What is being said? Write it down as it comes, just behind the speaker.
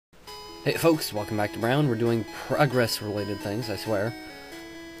Hey folks, welcome back to Brown. We're doing progress-related things, I swear.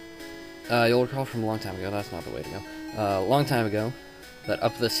 You'll recall from a long time ago, that's not the way to go. A long time ago, that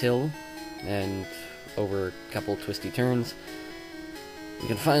up this hill, and over a couple twisty turns, we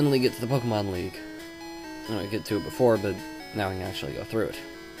can finally get to the Pokemon League. I didn't get to it before, but now we can actually go through it.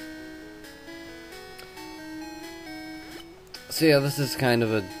 So yeah, this is kind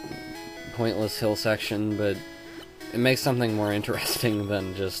of a pointless hill section, but it makes something more interesting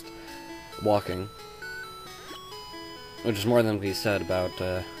than just walking, which is more than we said about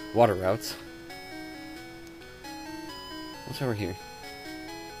water routes. What's over here?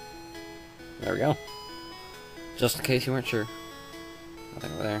 There we go. Just in case you weren't sure.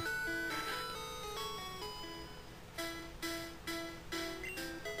 Nothing over there.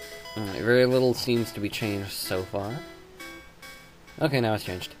 Alright, very little seems to be changed so far. Okay, now it's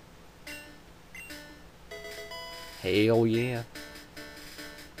changed. Hell yeah.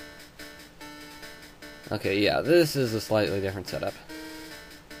 Okay, yeah, this is a slightly different setup.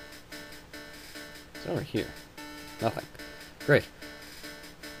 It's over here. Nothing. Great.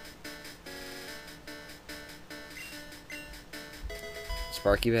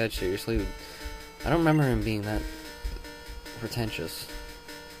 Sparky badge, seriously? I don't remember him being that pretentious.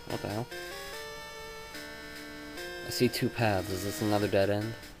 What the hell? I see two paths. Is this another dead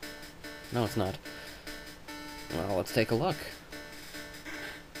end? No, it's not. Well, let's take a look.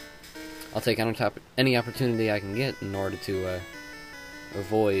 I'll take any opportunity I can get in order to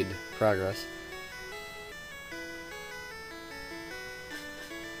avoid progress.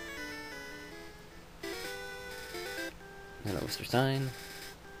 Hello, Mr. Sign.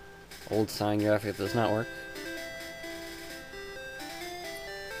 Old sign graphic does not work.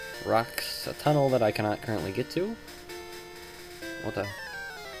 Rocks, a tunnel that I cannot currently get to. What the?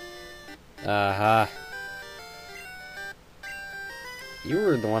 Aha. You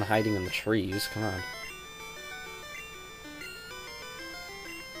were the one hiding in the trees, come on.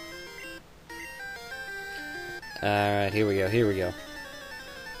 Alright, here we go, here we go.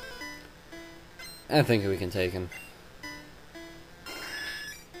 I think we can take him.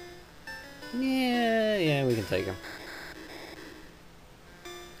 Yeah, we can take him.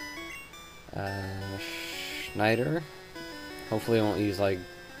 Schneider. Hopefully I won't use, like,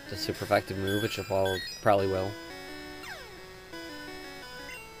 the super effective move, which I probably will.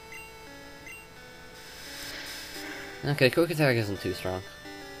 Okay, Quick Attack isn't too strong.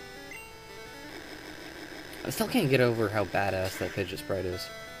 I still can't get over how badass that Pidget Sprite is.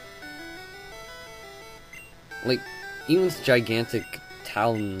 Like, even its gigantic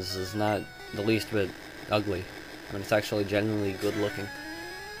talons is not the least bit ugly. I mean, it's actually genuinely good looking.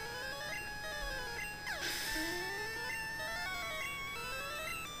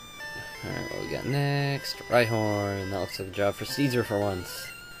 Alright, what we got next? Rijon. That looks like a job for Caesar for once.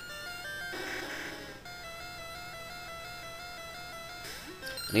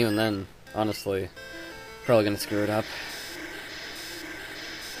 And even then, honestly, probably gonna screw it up.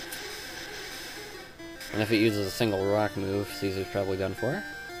 And if it uses a single rock move, Caesar's probably done for.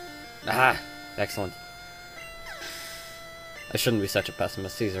 Ah! Excellent. I shouldn't be such a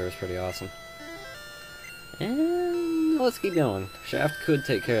pessimist. Caesar is pretty awesome. And let's keep going. Shaft could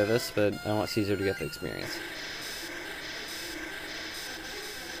take care of this, but I want Caesar to get the experience.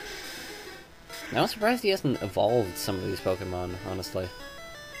 Now I'm surprised he hasn't evolved some of these Pokemon, honestly.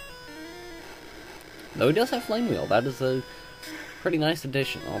 Though he does have Flame Wheel, that is a pretty nice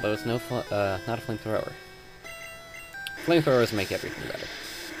addition, although it's not a flamethrower. Flamethrowers make everything better.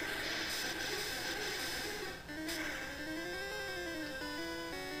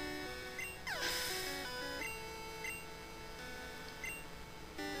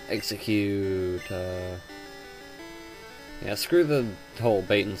 Execute, yeah, screw the whole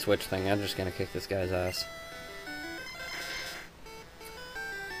bait and switch thing, I'm just gonna kick this guy's ass.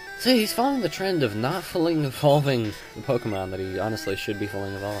 See, he's following the trend of not fully evolving the Pokemon that he honestly should be fully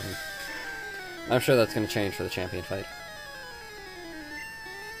evolving. I'm sure that's going to change for the champion fight.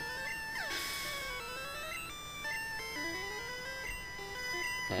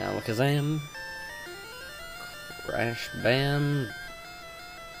 Alakazam. Crash Bam.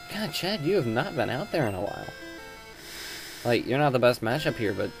 God, Chad, you have not been out there in a while. Like, you're not the best matchup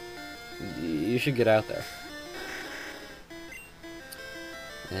here, but you should get out there.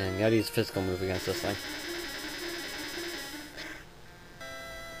 And gotta use a physical move against this thing.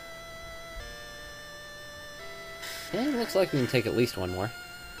 And it looks like we can take at least one more.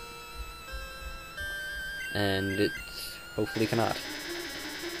 And it hopefully cannot.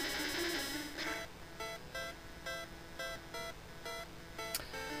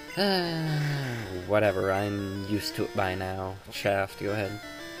 Whatever, I'm used to it by now. Shaft, go ahead.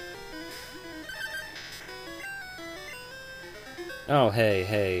 Oh, hey,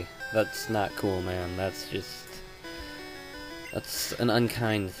 hey. That's not cool, man. That's an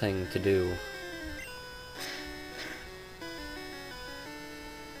unkind thing to do.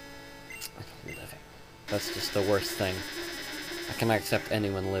 Living. That's just the worst thing. I cannot accept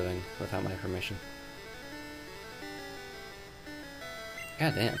anyone living without my permission.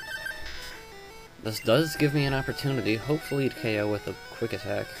 God damn. This does give me an opportunity, hopefully to KO with a quick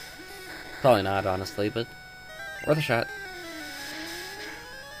attack. Probably not, honestly, but worth a shot.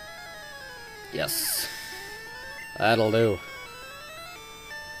 Yes. That'll do.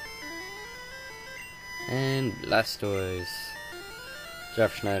 And Blastoise.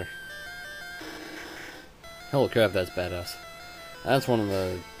 Jeff Schneider. Holy crap, that's badass. That's one of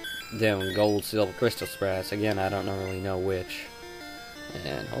the damn gold, silver crystal sprats. Again, I don't really know which.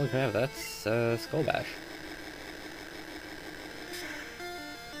 And holy crap, that's Skull Bash.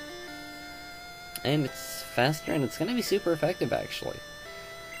 And it's faster, and it's gonna be super effective, actually.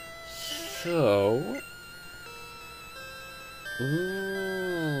 So...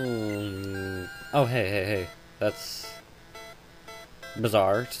 Oh, hey. That's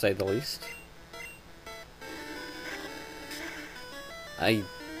bizarre, to say the least. I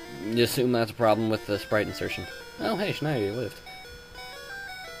assume that's a problem with the sprite insertion. Oh, hey, Schneider, you lived.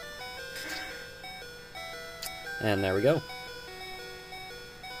 And there we go.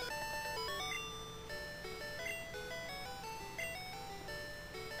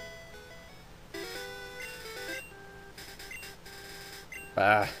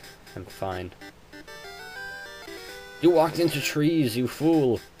 Ah, I'm fine. You walked into trees, you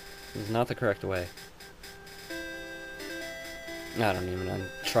fool! This is not the correct way. I don't even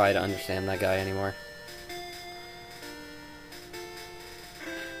try to understand that guy anymore.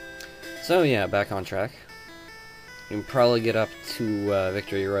 So yeah, back on track. You can probably get up to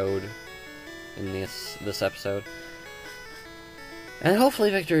Victory Road in this episode. And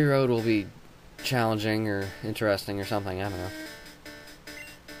hopefully Victory Road will be challenging or interesting or something, I don't know.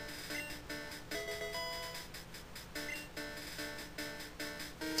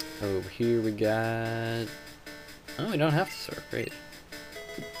 Over here we got... Oh, we don't have to surf, great.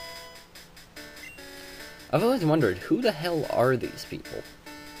 I've always wondered, who the hell are these people?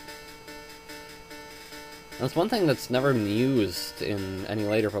 That's one thing that's never been used in any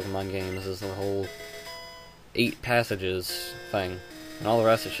later Pokemon games, is the whole 8 passages thing. And all the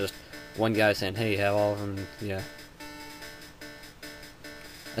rest is just one guy saying, hey, have all of them, yeah.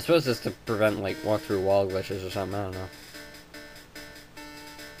 I suppose it's to prevent, like, walk-through wall glitches or something, I don't know.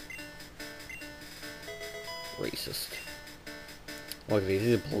 Racist. Look at these,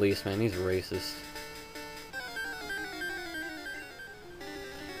 he's a policeman, he's racist.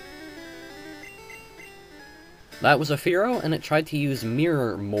 That was a Fearow, and it tried to use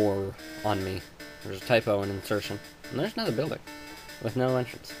Mirror More on me. There's a typo in insertion. And there's another building, with no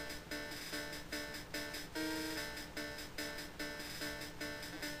entrance.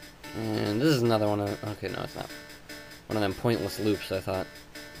 And this is another one of... Okay, no, it's not. One of them pointless loops, I thought.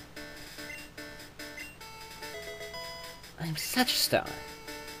 I'm such a star.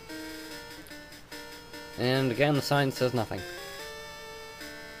 And again, the sign says nothing.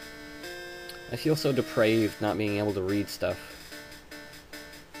 I feel so depraved not being able to read stuff.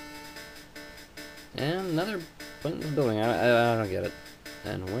 And another pointless building. I don't get it.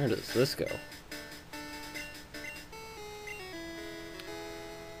 And where does this go?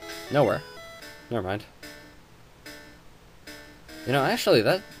 Nowhere. Never mind. You know, actually,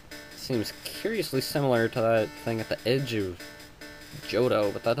 that seems curiously similar to that thing at the edge of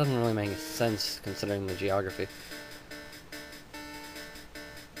Johto, but that doesn't really make sense considering the geography.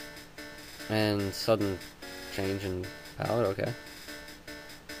 And sudden change in palette, okay.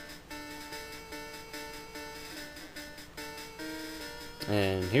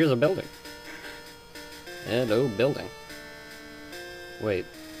 And here's a building. Hello, building. Wait.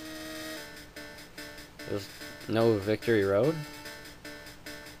 There's no Victory Road?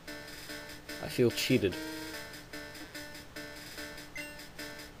 I feel cheated.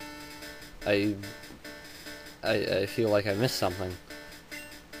 I feel like I missed something.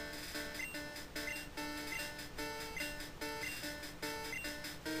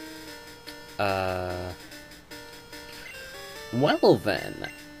 Well then,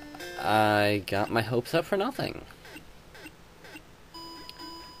 I got my hopes up for nothing.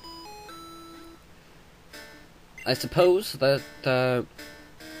 I suppose that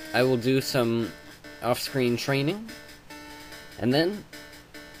I will do some off-screen training, and then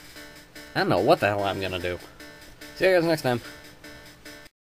I don't know what the hell I'm gonna do. See you guys next time.